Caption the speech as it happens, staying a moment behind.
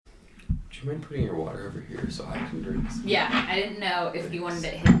you mind putting your water over here so I can drink some? Yeah, I didn't know if you wanted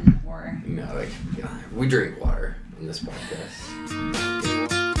it hidden or... No, we drink water on this podcast.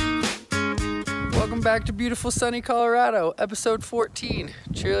 Welcome back to beautiful sunny Colorado, episode 14.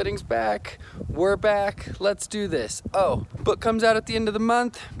 Cheerleading's back. We're back. Let's do this. Oh, book comes out at the end of the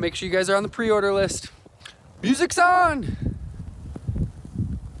month. Make sure you guys are on the pre-order list. Music's on!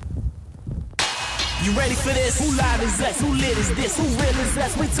 You ready for this? Who live is us? Who lit is this? Who real is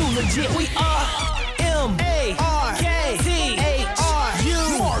us? We too legit. We are M-A-R-K-T-H-R-U.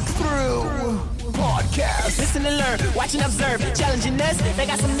 Mark Through Podcast. Listen and learn, watch and observe. Challenging us, they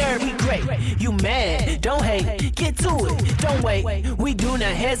got some nerve. We great. You mad? Don't hate. Get to it. Don't wait. We do not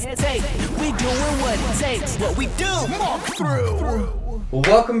hesitate. We doing what it takes. What we do. Mark Through. Well,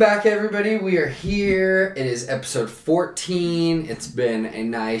 welcome back, everybody. We are here. It is episode 14. It's been a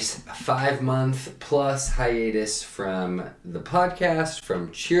nice 5-month plus hiatus from the podcast,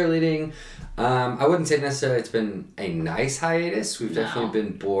 from cheerleading. I wouldn't say necessarily it's been a nice hiatus. We've definitely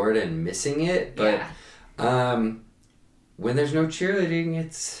been bored and missing it. But when there's no cheerleading,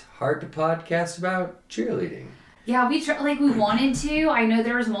 it's hard to podcast about cheerleading. Yeah, we wanted to. I know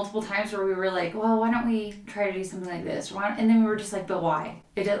there was multiple times where we were like, well, why don't we try to do something like this? And then we were just like, but why?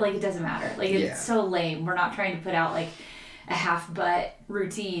 It doesn't matter. It's so lame. We're not trying to put out like a half-butt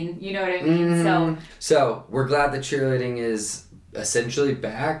routine. You know what I mean? Mm-hmm. So we're glad that cheerleading is essentially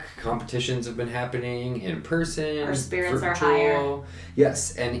back. Competitions have been happening in person. Our spirits virtual. Are higher.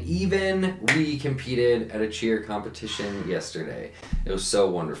 Yes, and even we competed at a cheer competition yesterday. It was so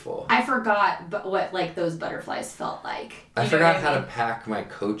wonderful. I forgot what those butterflies felt like. I forgot how to pack my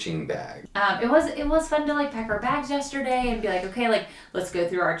coaching bag. It was fun to pack our bags yesterday and be like, okay, let's go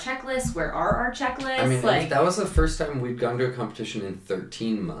through our checklist. Where are our checklists? I mean, that was the first time we'd gone to a competition in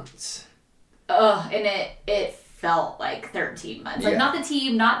 13 months. And it felt like 13 months. Not the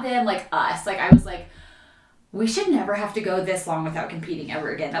team, not them, us. I was like, we should never have to go this long without competing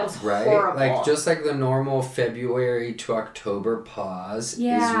ever again. That was horrible. Just like the normal February to October pause is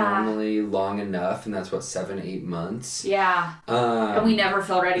normally long enough, and that's 7-8 months. Yeah. And we never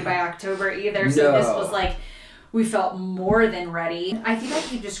felt ready by October either. So this was we felt more than ready. I think I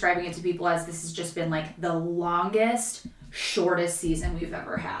keep describing it to people as this has just been the longest, shortest season we've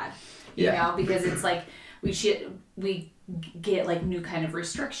ever had. You know, because it's we get new kind of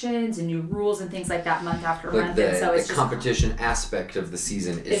restrictions and new rules and things like that month after month. And so it's the competition aspect of the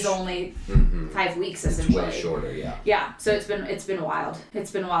season is only 5 weeks essentially. It's way shorter, yeah. Yeah, so it's been wild.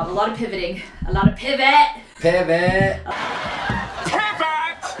 It's been wild. A lot of pivoting. A lot of pivot. Pivot.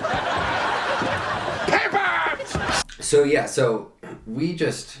 So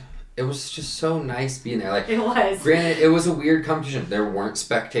it was just so nice being there. It was. Granted, it was a weird competition. There weren't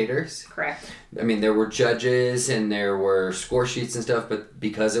spectators. Correct. I mean, there were judges and there were score sheets and stuff, but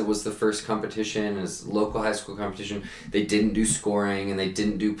because it was the first competition, as local high school competition, they didn't do scoring and they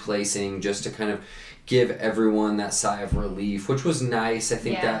didn't do placing, just to kind of give everyone that sigh of relief, which was nice. I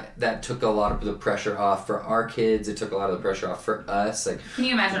think that took a lot of the pressure off for our kids. It took a lot of the pressure off for us. Can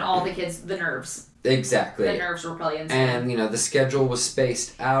you imagine all the kids, the nerves? Exactly. The nerves were probably insane. And, the schedule was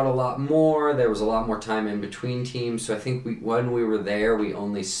spaced out a lot more. There was a lot more time in between teams. So I think when we were there, we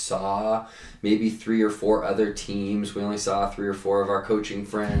only saw maybe 3 or 4 other teams. We only saw 3 or 4 of our coaching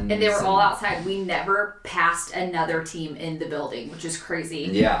friends. And they were all outside. We never passed another team in the building, which is crazy.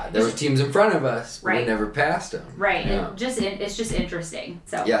 Yeah, there were teams in front of us, but right. we never passed them. Right. Yeah. And it's just interesting.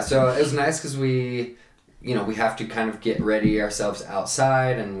 So yeah, so it was nice because we have to kind of get ready ourselves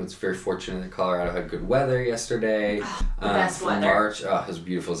outside, and it's very fortunate that Colorado had good weather yesterday. The best weather. March. Oh, it was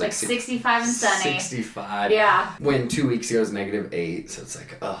beautiful. It was 65 and sunny. 65. Yeah. When 2 weeks ago it was -8, so it's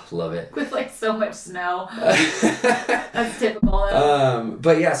love it. With so much snow. That's typical though.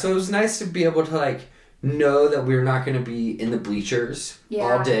 But yeah, so it was nice to be able to know that we're not going to be in the bleachers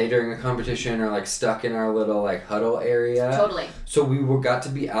all day during a competition or stuck in our little huddle area. Totally. So we got to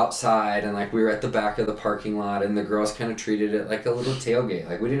be outside and we were at the back of the parking lot, and the girls kind of treated it like a little tailgate.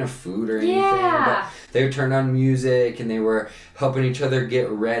 We didn't have food or anything, but they turned on music and they were helping each other get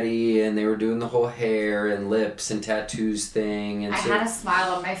ready, and they were doing the whole hair and lips and tattoos thing. And I had a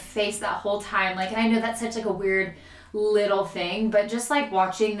smile on my face that whole time. And I know that's such a weird little thing, but just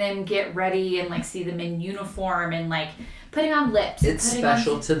watching them get ready and see them in uniform and putting on lips. It's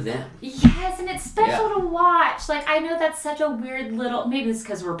special to them. Yes, and it's special to watch. I know that's such a weird little, maybe it's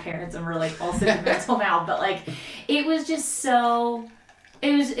because we're parents and we're all sentimental now, but it was just so,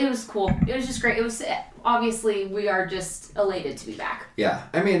 it was cool. It was just great. It was, obviously, we are just elated to be back. Yeah.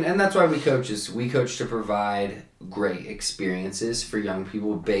 I mean, and that's why we coach to provide great experiences for young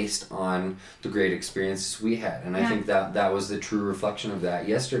people based on the great experiences we had. And I think that was the true reflection of that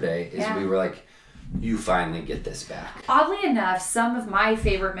yesterday is we were like, you finally get this back. Oddly enough, some of my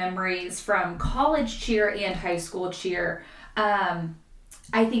favorite memories from college cheer and high school cheer,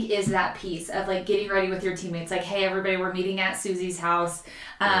 I think is that piece of like getting ready with your teammates. Like, hey, everybody, we're meeting at Susie's house.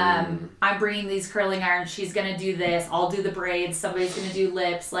 I'm bringing these curling irons. She's going to do this. I'll do the braids. Somebody's going to do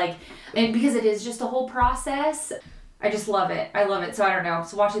lips. Like, and because it is just a whole process, I just love it. I love it. So I don't know.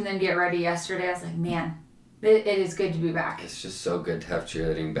 So watching them get ready yesterday, I was like, man, it is good to be back. It's just so good to have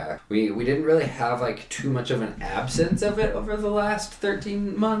cheerleading back. We didn't really have like too much of an absence of it over the last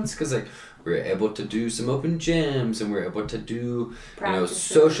 13 months because like we were able to do some open gyms and we were able to do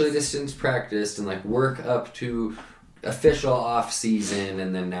socially distanced practice and like work up to official off season,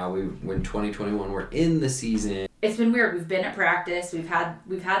 and then now when 2021 we're in the season. It's been weird. We've been at practice. We've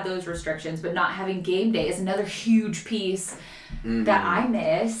had those restrictions, but not having game day is another huge piece that I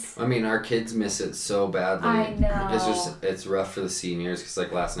miss. I mean, our kids miss it so badly. I know. It's rough for the seniors because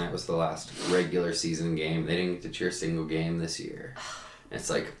like last night was the last regular season game. They didn't get to cheer a single game this year. It's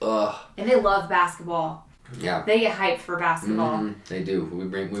like, ugh. And they love basketball. Yeah. They get hyped for basketball. They do.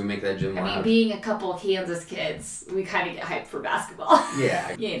 We make that gym loud. I mean, being a couple of Kansas kids, we kind of get hyped for basketball.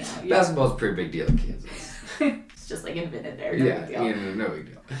 Yeah. Basketball's a pretty big deal in Kansas. It's just like invented there. No big deal. No big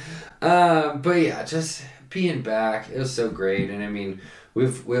deal. But yeah, just being back, it was so great. And I mean, we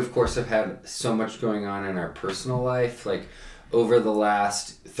of course have had so much going on in our personal life, like over the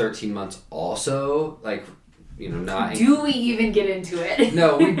last 13 months also, like, you know, not... Do we even get into it?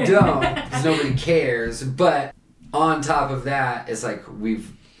 No, we don't, because nobody cares. But on top of that, it's like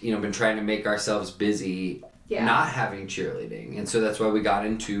we've, you know, been trying to make ourselves busy not having cheerleading. And so that's why we got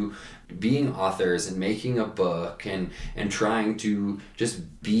into being authors and making a book and trying to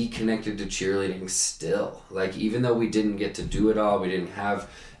just be connected to cheerleading still. Like, even though we didn't get to do it all, we didn't have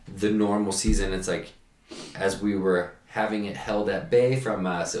the normal season, it's like, as we were having it held at bay from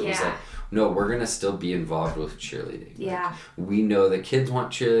us, it was like, no, we're going to still be involved with cheerleading. Yeah. Like, we know that kids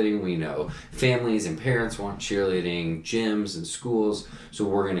want cheerleading. We know families and parents want cheerleading, gyms and schools. So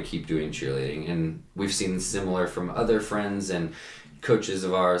we're going to keep doing cheerleading. And we've seen similar from other friends and coaches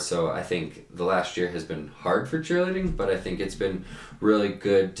of ours. So I think the last year has been hard for cheerleading, but I think it's been really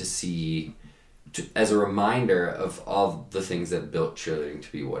good to see as a reminder of all the things that built cheerleading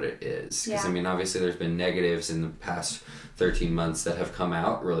to be what it is. Because, I mean, obviously there's been negatives in the past 13 months that have come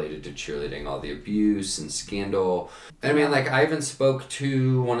out related to cheerleading, all the abuse and scandal. I mean, like, I even spoke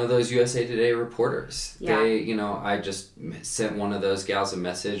to one of those USA Today reporters. They, you know, I just sent one of those gals a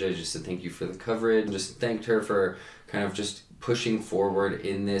message. I just said thank you for the coverage. Just thanked her for kind of just pushing forward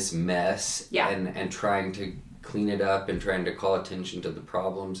in this mess and trying to clean it up and trying to call attention to the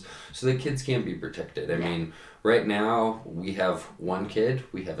problems so that kids can be protected. I mean, right now we have one kid.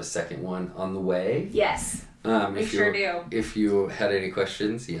 We have a second one on the way. Yes. We sure do. If you had any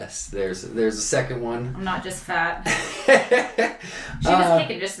questions, yes, there's a second one. I'm not just fat. She was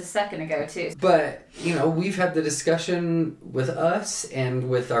kicking just a second ago too. But, you know, we've had the discussion with us and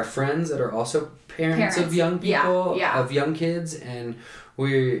with our friends that are also parents. Of young people, of young kids, and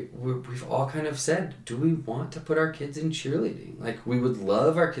we've all kind of said, do we want to put our kids in cheerleading? Like, we would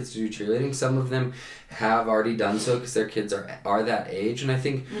love our kids to do cheerleading. Some of them have already done so because their kids are that age, and I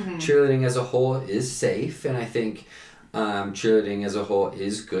think cheerleading as a whole is safe, and I think cheerleading as a whole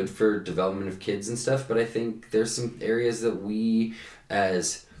is good for development of kids and stuff, but I think there's some areas that we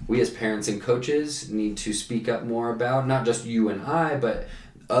as parents and coaches need to speak up more about, not just you and I, but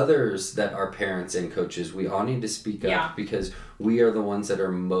others that are parents and coaches. We all need to speak up because we are the ones that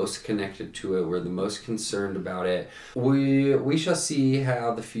are most connected to it. We're the most concerned about it. We shall see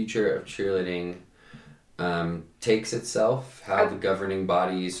how the future of cheerleading takes itself, how the governing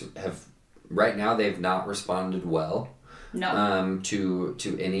bodies have, right now they've not responded well. No.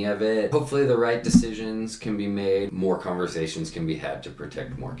 To any of it. Hopefully the right decisions can be made. More conversations can be had to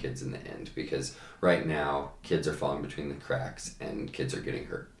protect more kids in the end, because right now kids are falling between the cracks and kids are getting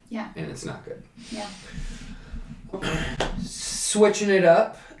hurt. Yeah. And it's not good. Yeah. Switching it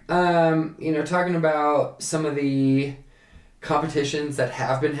up, you know, talking about some of the competitions that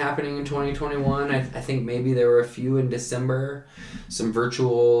have been happening in 2021. I think maybe there were a few in December, some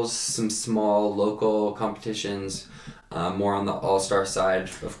virtuals, some small local competitions. More on the all-star side,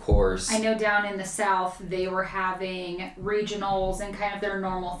 of course. I know down in the South, they were having regionals and kind of their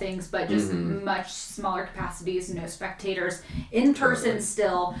normal things, but just much smaller capacities, no spectators. In person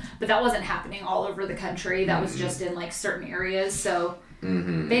still, but that wasn't happening all over the country. That was just in like certain areas. So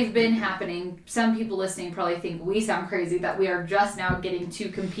They've been happening. Some people listening probably think we sound crazy that we are just now getting to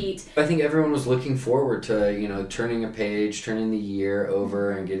compete. I think everyone was looking forward to, you know, turning a page, turning the year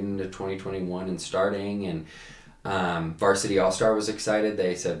over and getting into 2021 and starting. And Varsity All-Star was excited.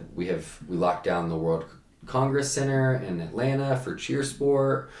 They said, we locked down the World Congress Center in Atlanta for cheer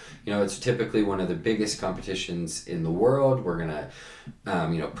sport. You know, it's typically one of the biggest competitions in the world. We're going to,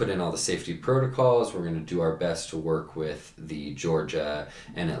 put in all the safety protocols. We're going to do our best to work with the Georgia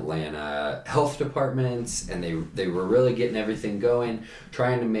and Atlanta health departments. And they were really getting everything going,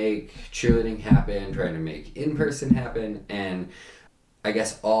 trying to make cheerleading happen, trying to make in-person happen. And I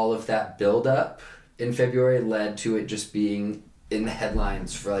guess all of that build-up in February led to it just being in the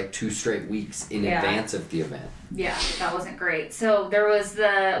headlines for like 2 straight weeks in advance of the event. Yeah, that wasn't great. So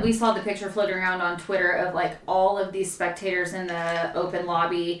we saw the picture floating around on Twitter of like all of these spectators in the open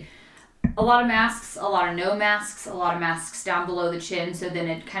lobby. A lot of masks, a lot of no masks, a lot of masks down below the chin. So then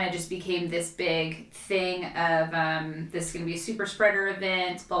it kind of just became this big thing of this is going to be a super spreader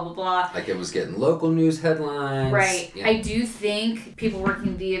event, blah, blah, blah. Like it was getting local news headlines. Right. Yeah. I do think people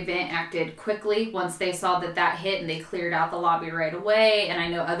working the event acted quickly once they saw that hit and they cleared out the lobby right away. And I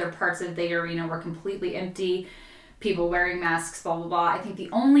know other parts of the arena were completely empty. People wearing masks, blah, blah, blah. I think the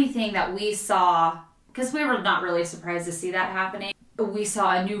only thing that we saw, because we were not really surprised to see that happening, we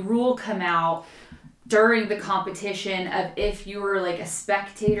saw a new rule come out during the competition of if you were like a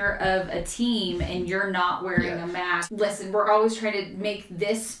spectator of a team and you're not wearing a mask. Listen, we're always trying to make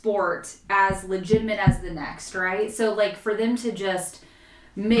this sport as legitimate as the next, right? So like for them to just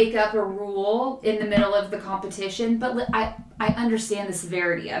make up a rule in the middle of the competition, but I understand the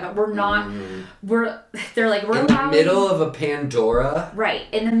severity of it. We're not, they're like, we're in the middle of a Pandora. Right.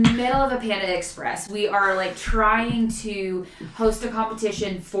 In the middle of a Panda Express, we are like trying to host a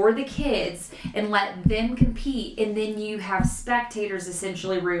competition for the kids and let them compete. And then you have spectators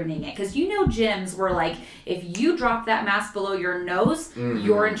essentially ruining it. Because you know gyms were like, if you drop that mask below your nose,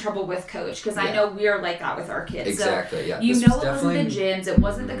 you're in trouble with coach. Because I know we are like that with our kids. Exactly, so you know it wasn't the gyms, it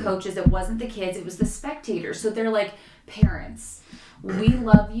wasn't the coaches, it wasn't the kids, it was the spectators. So they're like, parents, we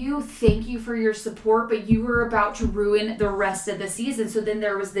love you, thank you for your support, but you were about to ruin the rest of the season. So then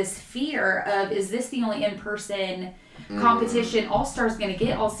there was this fear of, is this the only in-person competition All-Star's going to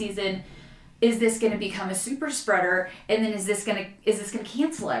get all season? Is this going to become a super spreader? And then is this going to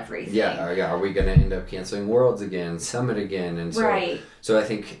cancel everything? Yeah. Are we going to end up canceling Worlds again, Summit again? And so, so I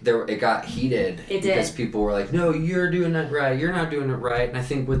think it got heated. Because people were like, no, you're doing it right. You're not doing it right. And I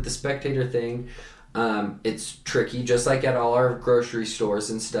think with the spectator thing, it's tricky, just like at all our grocery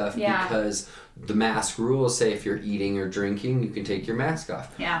stores and stuff, because the mask rules say if you're eating or drinking, you can take your mask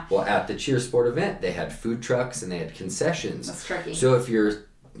off. Yeah. Well, at the Cheer Sport event, they had food trucks and they had concessions. That's tricky. So if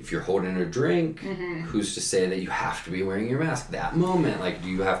you're holding a drink, who's to say that you have to be wearing your mask that moment? Like, do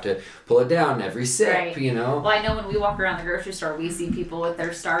you have to pull it down every sip, you know? Well, I know when we walk around the grocery store, we see people with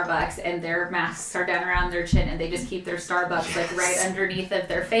their Starbucks and their masks are down around their chin and they just keep their Starbucks like right underneath of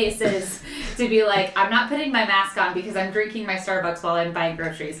their faces to be like, I'm not putting my mask on because I'm drinking my Starbucks while I'm buying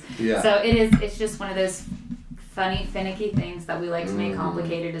groceries. Yeah. So it's just one of those funny, finicky things that we like to make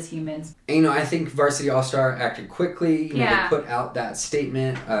complicated as humans. And, you know, I think Varsity All-Star acted quickly. You know, they put out that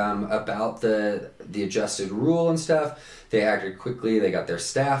statement about the adjusted rule and stuff. They acted quickly. They got their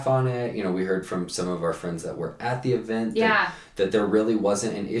staff on it. You know, we heard from some of our friends that were at the event that there really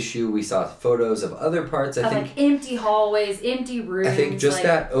wasn't an issue. We saw photos of other parts. I think like empty hallways, empty rooms. I think just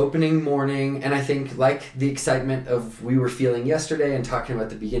that opening morning, and I think like the excitement of we were feeling yesterday and talking about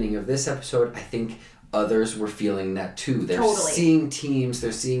the beginning of this episode, I think others were feeling that too. They're seeing teams,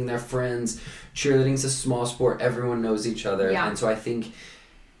 they're seeing their friends. Cheerleading's a small sport. Everyone knows each other. Yeah. And so I think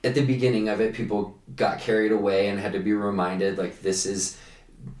at the beginning of it, people got carried away and had to be reminded, like, this is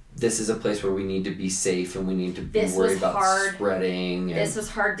a place where we need to be safe and we need to be worried about spreading. This was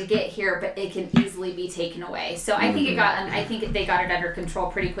hard to get here, but it can easily be taken away. So I think I think they got it under control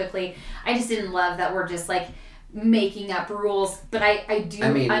pretty quickly. I just didn't love that we're just like making up rules, but I do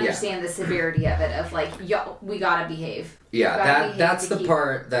understand the severity of it, of like, yo, we gotta behave. Yeah, that's the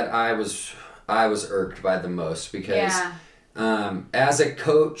part that I was irked by the most, because as a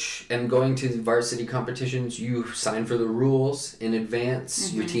coach and going to varsity competitions, you sign for the rules in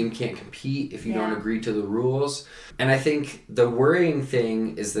advance. Your team can't compete if you don't agree to the rules. And I think the worrying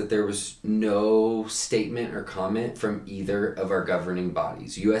thing is that there was no statement or comment from either of our governing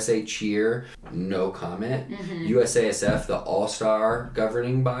bodies. USA Cheer, no comment. USASF, the all-star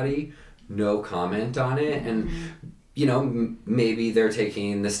governing body, no comment on it. And, you know, maybe they're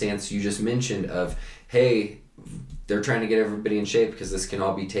taking the stance you just mentioned of, hey, they're trying to get everybody in shape because this can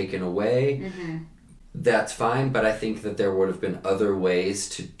all be taken away. that's fine, but I think that there would have been other ways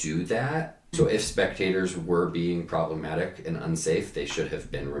to do that. So if spectators were being problematic and unsafe, they should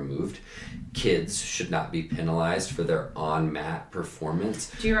have been removed. Kids should not be penalized for their on-mat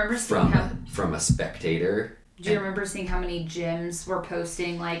performance. Do you remember from a spectator? Do you remember seeing how many gyms were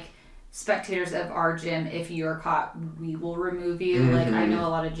posting, like, spectators of our gym, if you're caught, we will remove you? Like, I know a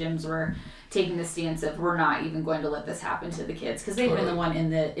lot of gyms were taking the stance of, we're not even going to let this happen to the kids, because they've been the one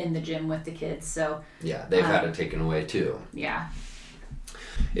in the gym with the kids. So yeah, they've had it taken away too. Yeah.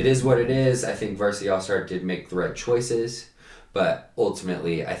 It is what it is. I think Varsity All-Star did make the right choices, but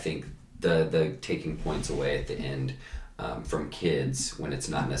ultimately I think the taking points away at the end from kids when it's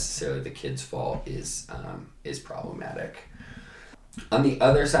not necessarily the kids' fault is problematic. On the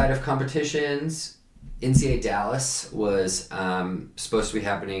other side of competitions, NCAA Dallas was supposed to be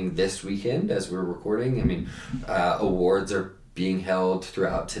happening this weekend as we're recording. I mean, awards are being held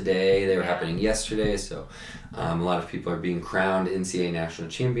throughout today. They were happening yesterday, so a lot of people are being crowned NCAA national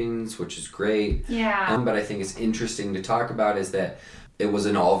champions, which is great. Yeah. But I think it's interesting to talk about is that it was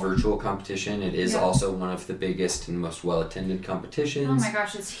an all virtual competition. It is also one of the biggest and most well attended competitions. Oh my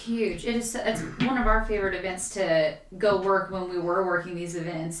gosh, it's huge. It's one of our favorite events to go work when we were working these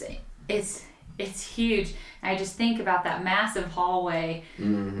events. It's huge. I just think about that massive hallway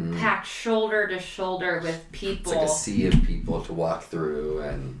packed shoulder to shoulder with people. It's like a sea of people to walk through,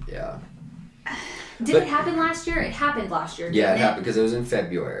 and Did it happen last year? It happened last year, didn't it happened because it was in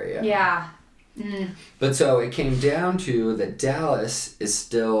February. Yeah. But so it came down to that Dallas is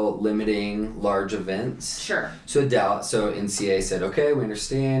still limiting large events. Sure. So NCAA said, okay, we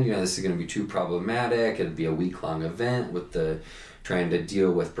understand, this is going to be too problematic. It'll be a week-long event with trying to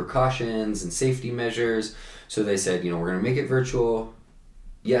deal with precautions and safety measures. So they said, we're going to make it virtual.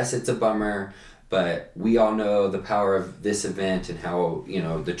 Yes, it's a bummer, but we all know the power of this event and how,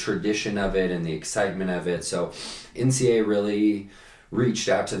 the tradition of it and the excitement of it. So NCAA really reached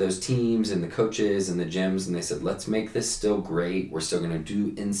out to those teams and the coaches and the gyms, and they said, let's make this still great. We're still going to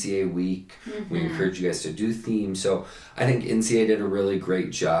do NCAA week. We encourage you guys to do themes. So I think NCAA did a really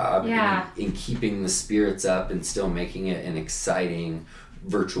great job in keeping the spirits up and still making it an exciting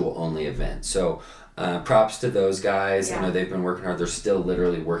virtual only event. So props to those guys. Yeah. I know they've been working hard. They're still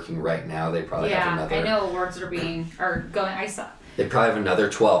literally working right now. They probably have another... I know awards are going. I saw... They probably have another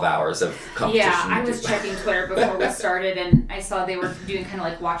 12 hours of competition. Yeah, I was checking Twitter before we started, and I saw they were doing kind of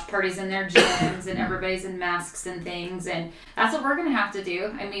like watch parties in their gyms, and everybody's in masks and things, and that's what we're going to have to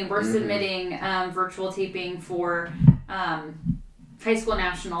do. I mean, we're submitting virtual taping for high school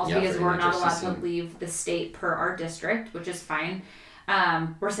nationals because we're not allowed to leave the state per our district, which is fine.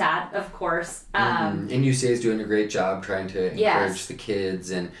 We're sad, of course. And UCA is doing a great job trying to encourage the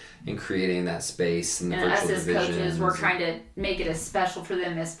kids and creating that space and the virtual us as divisions. coaches, we're trying to make it as special for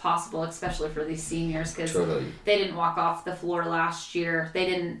them as possible, especially for these seniors, because they didn't walk off the floor last year. They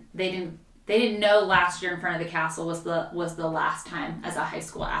didn't know last year in front of the castle was the last time as a high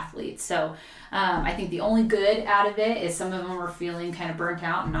school athlete. So I think the only good out of it is some of them were feeling kind of burnt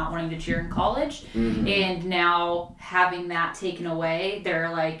out and not wanting to cheer in college. And now having that taken away, they're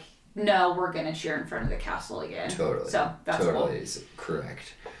like, no, we're going to cheer in front of the castle again. Totally. So that's cool. Is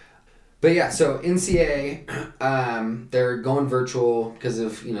correct. But yeah, so NCAA, they're going virtual because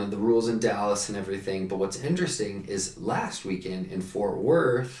of, the rules in Dallas and everything. But what's interesting is last weekend in Fort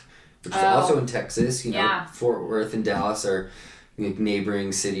Worth, which is also in Texas, Fort Worth and Dallas are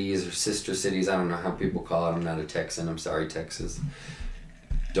neighboring cities or sister cities. I don't know how people call it. I'm not a Texan. I'm sorry, Texas.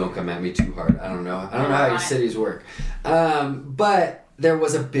 Don't come at me too hard. I don't know how your cities work. But there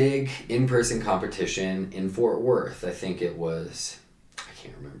was a big in-person competition in Fort Worth. I think it was... I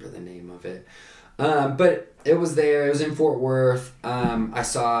can't remember the name of it. But it was there. It was in Fort Worth. I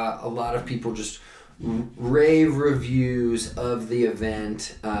saw a lot of people just rave reviews of the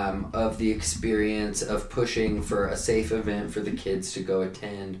event, of the experience, of pushing for a safe event for the kids to go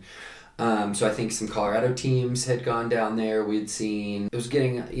attend. So I think some Colorado teams had gone down there. We'd seen... It was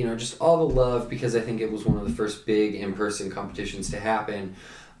getting, just all the love because I think it was one of the first big in-person competitions to happen.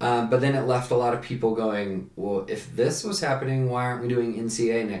 But then it left a lot of people going, well, if this was happening, why aren't we doing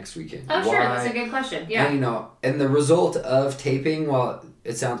NCAA next weekend? Oh, sure. That's a good question. Yeah. And, and the result of taping, while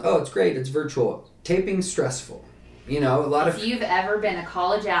it sounds, it's great, it's virtual, taping's stressful. If you've ever been a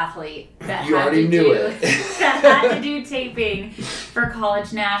college athlete that you already knew it. that had to do taping for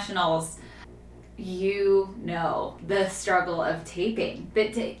college nationals, the struggle of taping.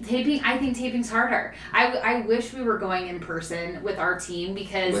 But I think taping's harder. I wish we were going in person with our team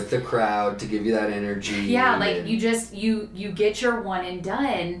because... With the crowd to give you that energy. Yeah, like you get your one and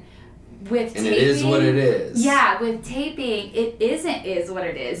done, with and taping, it is what it is. Yeah, with taping, it is what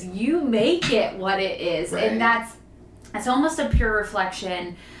it is. You make it what it is, right. and that's almost a pure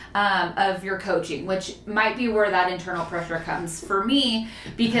reflection of your coaching, which might be where that internal pressure comes for me,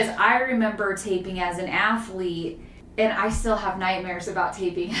 because I remember taping as an athlete, and I still have nightmares about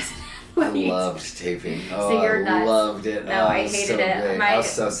taping as an athlete. I loved taping. Oh, So you're nuts. I loved it. No, I hated it. I was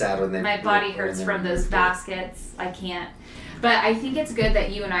so sad when they. My body hurts from those baskets. I can't. But I think it's good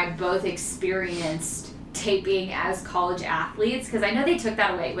that you and I both experienced taping as college athletes, because I know they took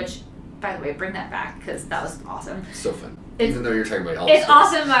that away, which, by the way, bring that back, because that was awesome. So fun. Even though you're talking about all it's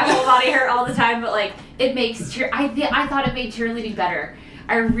awesome. My whole body hurt all the time, but like it makes I thought it made cheerleading better.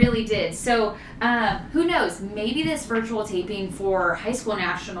 I really did. So who knows? Maybe this virtual taping for high school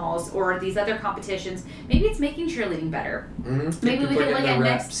nationals or these other competitions, maybe it's making cheerleading better. Mm-hmm. Maybe we could look at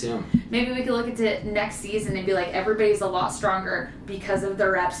reps, Maybe we could look at next season and be like, everybody's a lot stronger because of the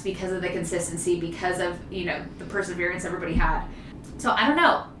reps, because of the consistency, because of the perseverance everybody had. So I don't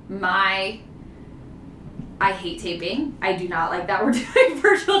know. I hate taping. I do not like that we're doing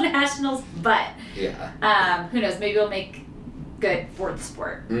virtual nationals, but who knows? Maybe it'll make good for the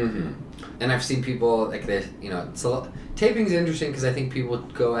sport. Mm-hmm. And I've seen people like this. Taping's interesting because I think people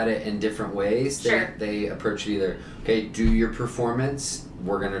go at it in different ways. Sure. They approach it either, okay, do your performance.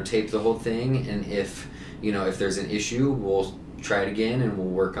 We're gonna tape the whole thing, and if there's an issue, we'll try it again, and we'll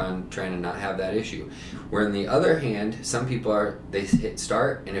work on trying to not have that issue. Where on the other hand, some people they hit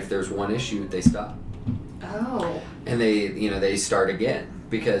start, and if there's one issue, they stop. Oh. And they start again,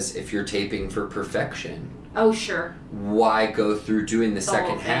 because if you're taping for perfection. Oh, sure. Why go through doing the second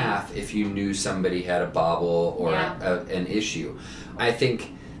whole thing. half if you knew somebody had a bobble or an issue? I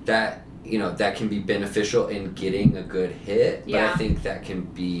think that that can be beneficial in getting a good hit, but I think that can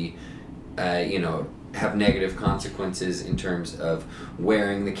be have negative consequences in terms of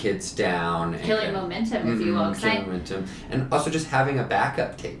wearing the kids down and killing momentum, if you will. Killing momentum, and also just having a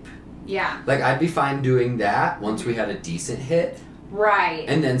backup tape. Yeah. Like, I'd be fine doing that once we had a decent hit. Right.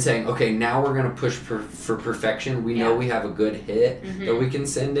 And then saying, okay, now we're going to push for perfection. We know we have a good hit that we can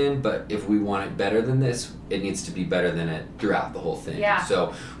send in, but if we want it better than this, it needs to be better than it throughout the whole thing. Yeah.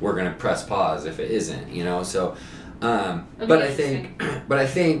 So we're going to press pause if it isn't, so, but I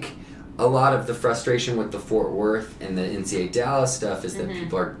think a lot of the frustration with the Fort Worth and the NCAA Dallas stuff is that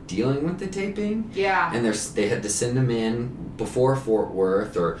people are dealing with the taping. Yeah. And they had to send them in before Fort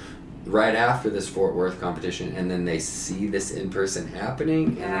Worth or right after this Fort Worth competition, and then they see this in person happening,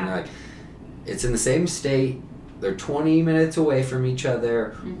 and then they're like, it's in the same state, they're 20 minutes away from each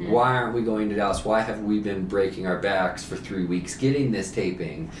other, why aren't we going to Dallas? Why have we been breaking our backs for 3 weeks getting this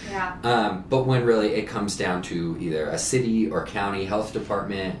taping? Yeah. But when really it comes down to either a city or county health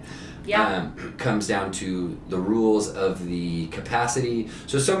department, comes down to the rules of the capacity,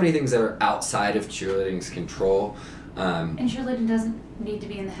 so many things that are outside of cheerleading's control. And cheerleading doesn't need to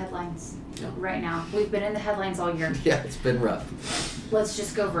be in the headlines right now. We've been in the headlines all year. Yeah, it's been rough. Let's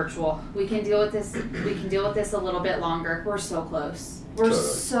just go virtual. We can deal with this. We can deal with this a little bit longer. We're so close. We're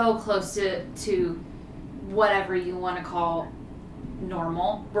so close to whatever you want to call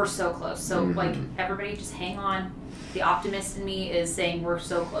normal. We're so close. So like, everybody just hang on. The optimist in me is saying we're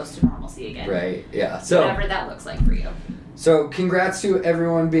so close to normalcy again. Right. Yeah. So whatever that looks like for you. So, congrats to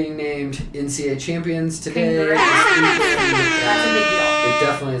everyone being named NCAA champions today. That's a big deal. It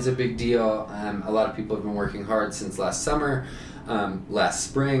definitely is a big deal. A lot of people have been working hard since last summer, last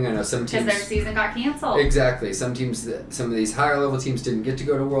spring. I know some teams... Because their season got canceled. Exactly. Some of these higher level teams didn't get to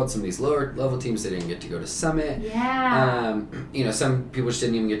go to World. Some of these lower level teams, they didn't get to go to Summit. Yeah. Some people just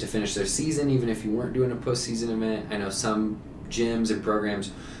didn't even get to finish their season, even if you weren't doing a postseason event. I know some gyms and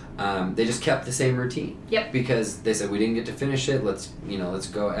programs... they just kept the same routine. Yep. Because they said, we didn't get to finish it. Let's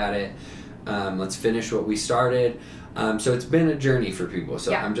go at it. Let's finish what we started. So it's been a journey for people.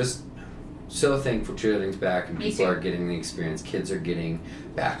 So I'm just so thankful cheerleading's back and people are getting the experience. Kids are getting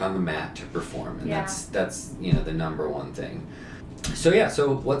back on the mat to perform, and that's the number one thing.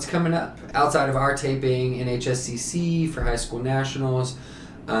 So what's coming up outside of our taping in HSCC for high school nationals?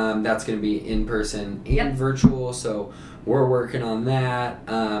 That's going to be in person and virtual. So we're working on that.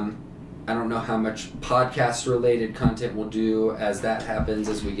 I don't know how much podcast related content we'll do as that happens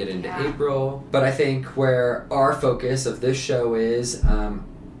as we get into April. But I think where our focus of this show is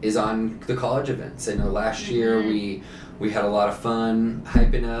on the college events. I know last year we had a lot of fun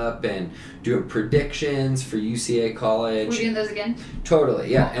hyping up and doing predictions for UCA College. We're doing those again?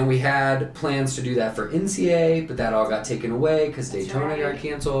 Totally, yeah. And we had plans to do that for NCAA, but that all got taken away because Daytona got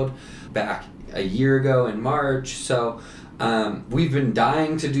canceled back a year ago in March. So we've been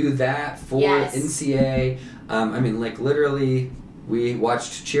dying to do that for NCAA. Literally we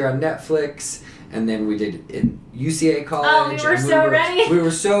watched cheer on Netflix, and then we did in UCA college. Oh, we were so ready. We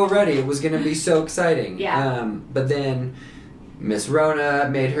were so ready. It was going to be so exciting. Yeah. But then Miss Rona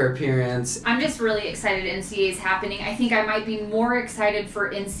made her appearance. I'm just really excited NCAA is happening. I think I might be more excited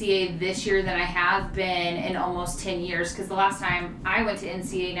for NCAA this year than I have been in almost 10 years, because the last time I went to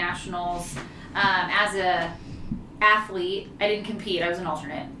NCAA Nationals as a athlete, I didn't compete. I was an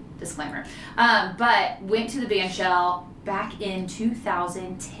alternate. Disclaimer. But went to the bandshell back in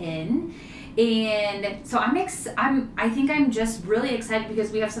 2010. And so I think I'm just really excited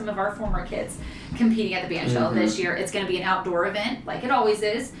because we have some of our former kids competing at the bandshell this year. It's going to be an outdoor event, like it always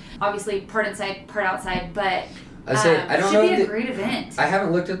is. Obviously, part inside, part outside, but I don't know. Should be a great event. I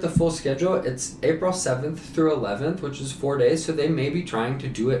haven't looked at the full schedule. It's April 7th through 11th, which is 4 days. So they may be trying to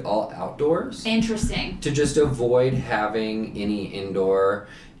do it all outdoors. Interesting. To just avoid having any indoor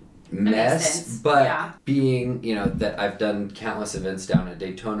mess, but being, that I've done countless events down at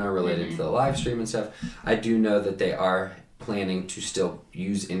Daytona related to the live stream and stuff, I do know that they are planning to still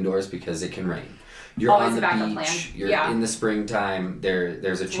use indoors because it can rain. You're always on the a beach. Plan. You're in the springtime.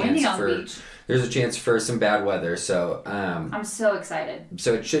 There's a chance for some bad weather. So I'm so excited.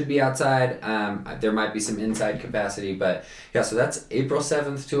 So it should be outside. There might be some inside capacity, but yeah. So that's April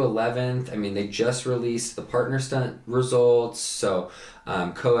 7th to 11th. I mean, they just released the partner stunt results. So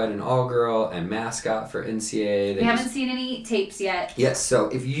co-ed and all-girl and mascot for NCAA. We haven't seen any tapes yet. Yes. So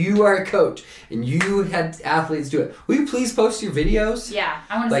if you are a coach and you had athletes do it, will you please post your videos? Yeah,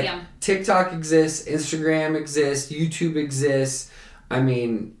 I want to see them. TikTok exists, Instagram exists, YouTube exists. I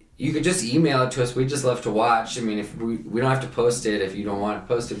mean, you could just email it to us. We just love to watch. I mean, if we don't have to post it if you don't want to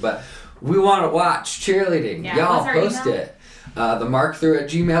post it, but we want to watch cheerleading. Yeah, y'all post email? it.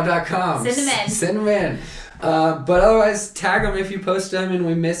 themarkthrough@gmail.com. Send them in. But otherwise, tag them if you post them and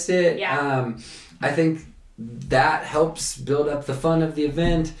we missed it. Yeah. I think that helps build up the fun of the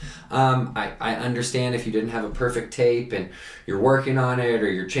event. I understand if you didn't have a perfect tape and you're working on it or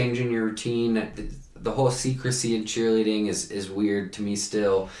you're changing your routine. The whole secrecy in cheerleading is weird to me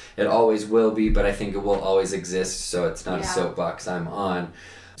still. It always will be, but I think it will always exist, so it's not a soapbox I'm on.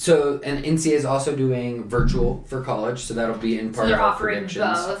 So, and NCAA is also doing virtual for college, so that'll be in part of our predictions. They're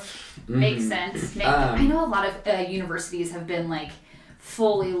offering both. Makes sense. I know a lot of universities have been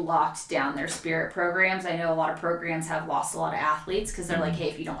fully locked down their spirit programs. I know a lot of programs have lost a lot of athletes because they're like, hey,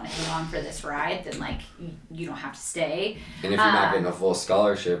 if you don't want to hang on for this ride, then you don't have to stay. And if you're not getting a full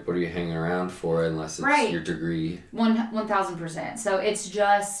scholarship, what are you hanging around for unless it's your degree? 1,000%. So it's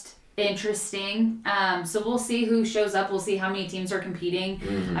just interesting. So we'll see who shows up. We'll see how many teams are competing.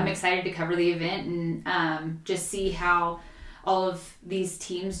 I'm excited to cover the event and just see how all of these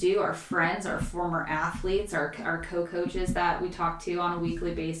teams do. Our friends, our former athletes, our co-coaches that we talk to on a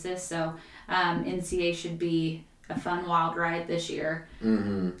weekly basis. So NCAA should be a fun wild ride this year.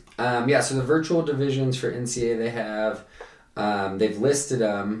 So the virtual divisions for NCAA they have, they've listed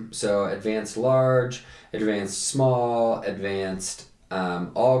them. So advanced large, advanced small, advanced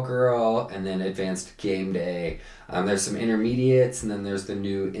all girl, and then advanced game day. There's some intermediates, and then there's the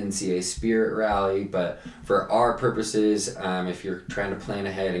new NCAA Spirit Rally. But for our purposes, if you're trying to plan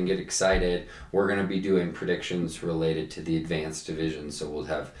ahead and get excited, we're going to be doing predictions related to the advanced division. So we'll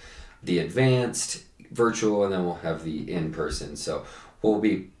have the advanced virtual, and then we'll have the in-person. So we'll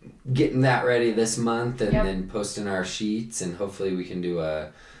be getting that ready this month and then posting our sheets, and hopefully we can do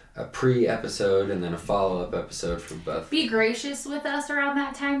a pre-episode and then a follow-up episode for both. Be gracious with us around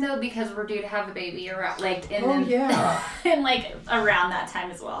that time though, because we're due to have a baby around and around that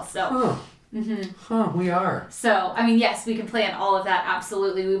time as well. So we are. So I mean, yes, we can plan all of that.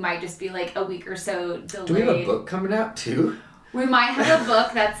 Absolutely, we might just be a week or so delayed. Do we have a book coming out too? We might have a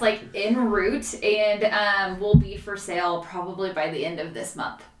book that's en route and will be for sale probably by the end of this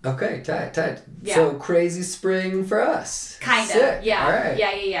month. Okay, tight. Yeah. So crazy spring for us. Kind of, yeah. All right.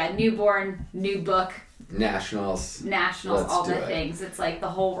 Yeah. Newborn, new book. Nationals, Let's all the things. It's the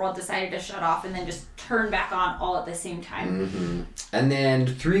whole world decided to shut off and then just turn back on all at the same time. And then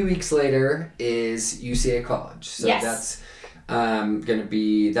 3 weeks later is UCA College. So that's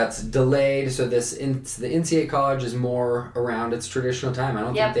that's delayed. So the NCAA College is more around its traditional time. I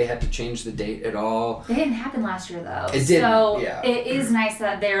don't think they had to change the date at all. It didn't happen last year though. It didn't. So it is nice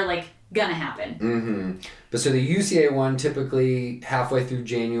that they're gonna happen. But so the UCA one typically halfway through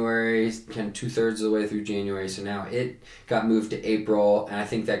January, kind of 2/3 of the way through January. So now it got moved to April, and I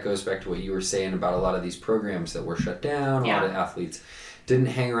think that goes back to what you were saying about a lot of these programs that were shut down. A lot of athletes didn't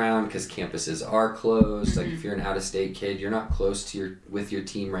hang around because campuses are closed. Like if you're an out-of-state kid, you're not close to with your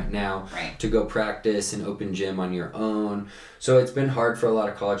team right now to go practice an open gym on your own. So it's been hard for a lot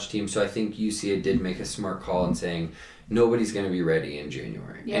of college teams. So I think UCA did make a smart call in saying nobody's going to be ready in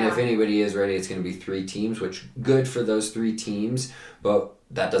January. Yeah. And if anybody is ready, it's going to be 3 teams, which good for those 3 teams, but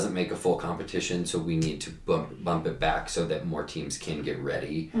that doesn't make a full competition, so we need to bump it back so that more teams can get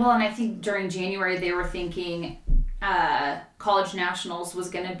ready. Well, and I think during January they were thinking college nationals was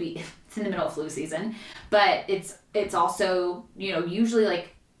going to be, it's in the middle of flu season, but it's also, usually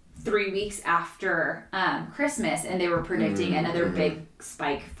like 3 weeks after Christmas, and they were predicting another big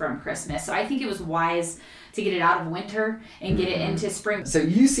spike from Christmas. So I think it was wise to get it out of winter and get it into spring. So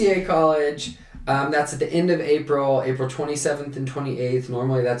UCA College, that's at the end of April 27th and 28th.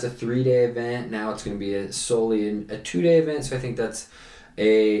 Normally that's a 3-day event. Now it's going to be solely a 2-day event. So I think that's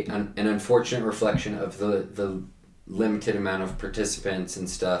an unfortunate reflection of the limited amount of participants and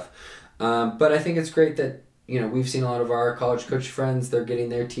stuff. But I think it's great that, we've seen a lot of our college coach friends, they're getting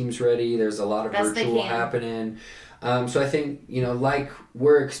their teams ready. There's a lot of virtual happening. So I think, like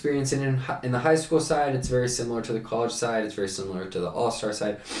we're experiencing in the high school side, it's very similar to the college side. It's very similar to the all-star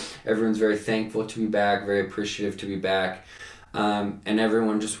side. Everyone's very thankful to be back, very appreciative to be back. And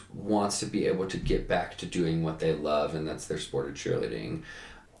everyone just wants to be able to get back to doing what they love, and that's their sport of cheerleading.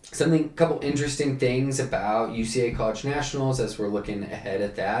 A couple interesting things about UCA College Nationals as we're looking ahead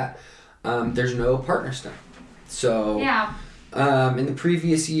at that. There's no partner stunt. So in the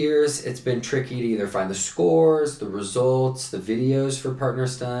previous years, it's been tricky to either find the scores, the results, the videos for partner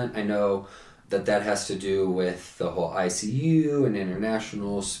stunt. I know that has to do with the whole ICU and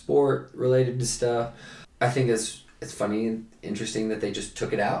international sport related to stuff. I think it's funny and interesting that they just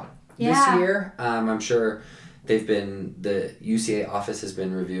took it out this year. I'm sure the UCA office has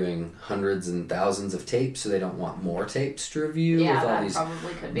been reviewing hundreds and thousands of tapes, so they don't want more tapes to review with all these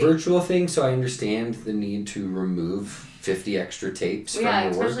virtual things. So I understand the need to remove 50 extra tapes from the workload.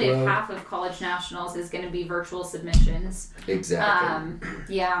 Especially if half of college nationals is going to be virtual submissions.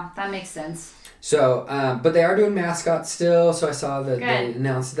 Exactly. That makes sense. So, but they are doing mascots still, so I saw that they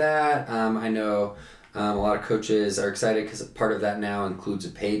announced that. I know a lot of coaches are excited because part of that now includes a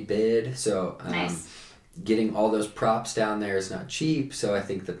paid bid. So, nice. Getting all those props down there is not cheap, so I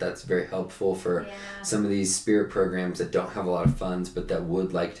think that's very helpful for some of these spirit programs that don't have a lot of funds but that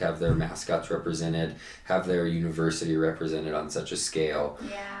would like to have their mascots represented, have their university represented on such a scale.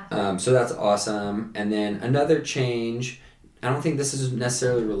 So that's awesome. And then another change, I don't think this is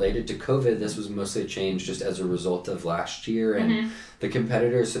necessarily related to COVID. This was mostly a change just as a result of last year and the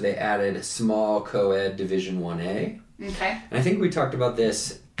competitors. So they added small co-ed Division 1A. Okay. And I think we talked about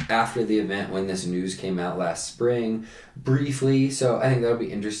this after the event when this news came out last spring briefly. So I think that'll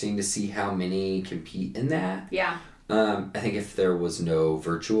be interesting to see how many compete in that. Yeah. I think if there was no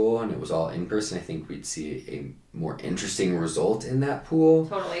virtual and it was all in person, I think we'd see a more interesting result in that pool.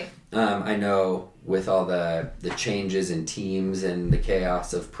 Totally. I know with all the changes in teams and the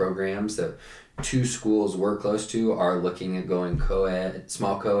chaos of programs that 2 schools we're close to are looking at going co-ed,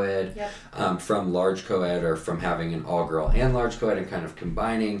 small co-ed, from large co-ed, or from having an all-girl and large co-ed and kind of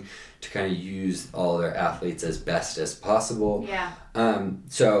combining to kind of use all their athletes as best as possible.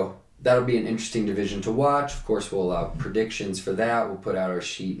 So that'll be an interesting division to watch. Of course, we'll allow predictions for that. We'll put out our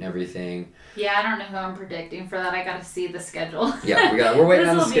sheet and everything. I don't know who I'm predicting for that. I got to see the schedule. We're waiting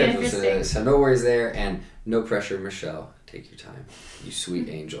on the schedule. So no worries there, and no pressure, Michelle. Take your time, you sweet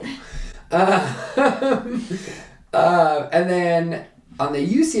angel. And then on the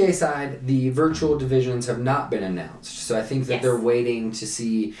UCA side, the virtual divisions have not been announced. So I think that they're waiting to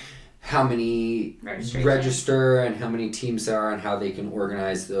see how many register and how many teams there are and how they can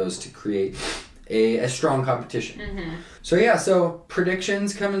organize those to create a strong competition. So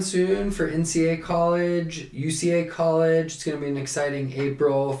predictions coming soon for NCAA College, UCA College. It's going to be an exciting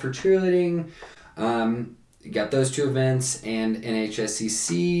April for cheerleading. You got those 2 events, and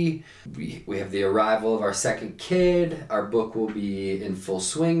NHSCC. We have the arrival of our second kid. Our book will be in full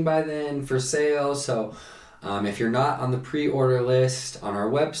swing by then for sale. So if you're not on the pre-order list on our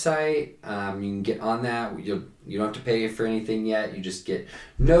website, you can get on that. You don't have to pay for anything yet. You just get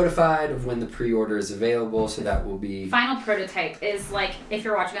notified of when the pre-order is available. So that will be... Final prototype is like, if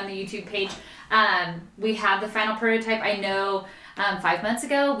you're watching on the YouTube page, we have the final prototype. I know... 5 months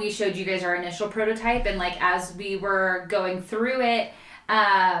ago, we showed you guys our initial prototype, and as we were going through it,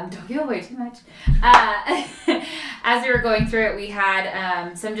 don't give away too much. As we were going through it, we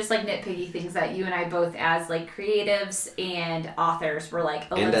had some just nitpicky things that you and I both, as creatives and authors, were like.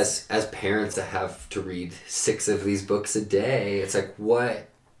 And as parents that have to read 6 of these books a day, it's what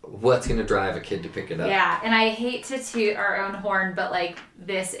what's going to drive a kid to pick it up. Yeah, and I hate to toot our own horn, but like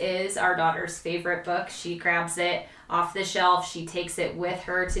this is our daughter's favorite book. She grabs it off the shelf. She takes it with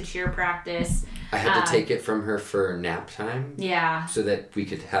her to cheer practice. I had to take it from her for nap time. Yeah. So that we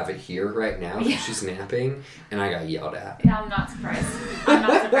could have it here right now. Yeah. She's napping, and I got yelled at. Yeah, I'm not surprised. I'm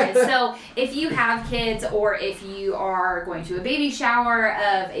not surprised. So if you have kids, or if you are going to a baby shower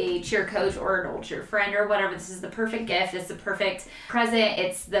of a cheer coach or an old cheer friend or whatever, this is the perfect gift. It's the perfect present.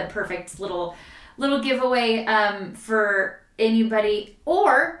 It's the perfect little giveaway for anybody.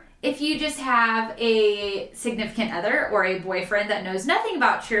 Or if you just have a significant other or a boyfriend that knows nothing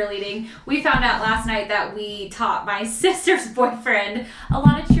about cheerleading, we found out last night that we taught my sister's boyfriend a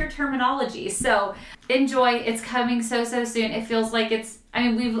lot of cheer terminology. So enjoy. It's coming so soon. It feels like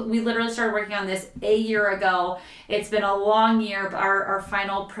we literally started working on this a year ago. It's been a long year, but our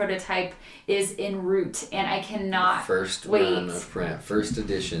final prototype is en route, and I cannot wait run of print, first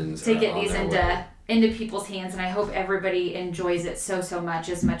editions to get these into people's hands, and I hope everybody enjoys it so much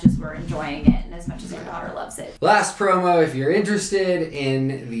as we're enjoying it, and as much as our daughter loves it. Last promo, if you're interested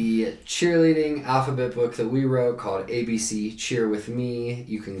in the cheerleading alphabet book that we wrote called ABC Cheer With Me,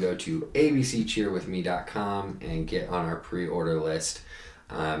 you can go to abccheerwithme.com and get on our pre-order list.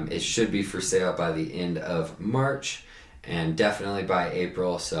 It should be for sale by the end of March, and definitely by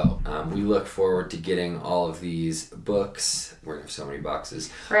April. So we look forward to getting all of these books. We're going to have so many boxes.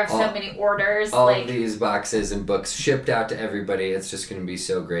 We're going to have so many orders. All of these boxes and books shipped out to everybody. It's just going to be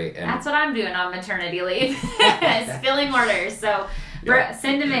so great. And that's what I'm doing on maternity leave. Filling orders. So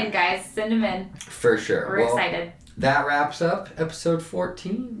send them in, guys. Send them in. For sure. We're excited. That wraps up episode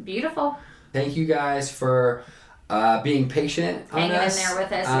 14. Beautiful. Thank you guys for being patient on hanging us. In there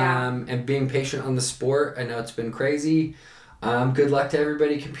with us, and being patient on the sport. I know it's been crazy. Good luck to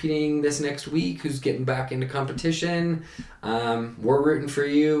everybody competing this next week who's getting back into competition. We're rooting for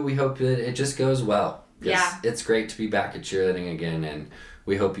you. We hope that it just goes well. Yeah. It's great to be back at cheerleading again, and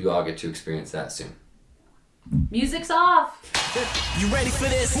we hope you all get to experience that soon. Music's off. You ready for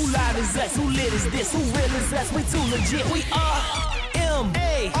this? Who live is us? Who lit is this? Who real is us? We too legit. We are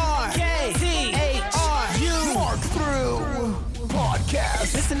M-A-R-K-T-H-R-U. Mark Through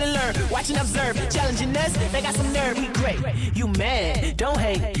Podcast. Listen and learn, watch and observe. Challenging us, they got some nerve. We great. You mad? Don't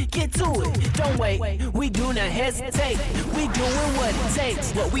hate. Get to it. Don't wait. We do not hesitate. We doing what it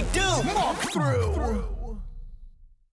takes. What we do. Mark Through.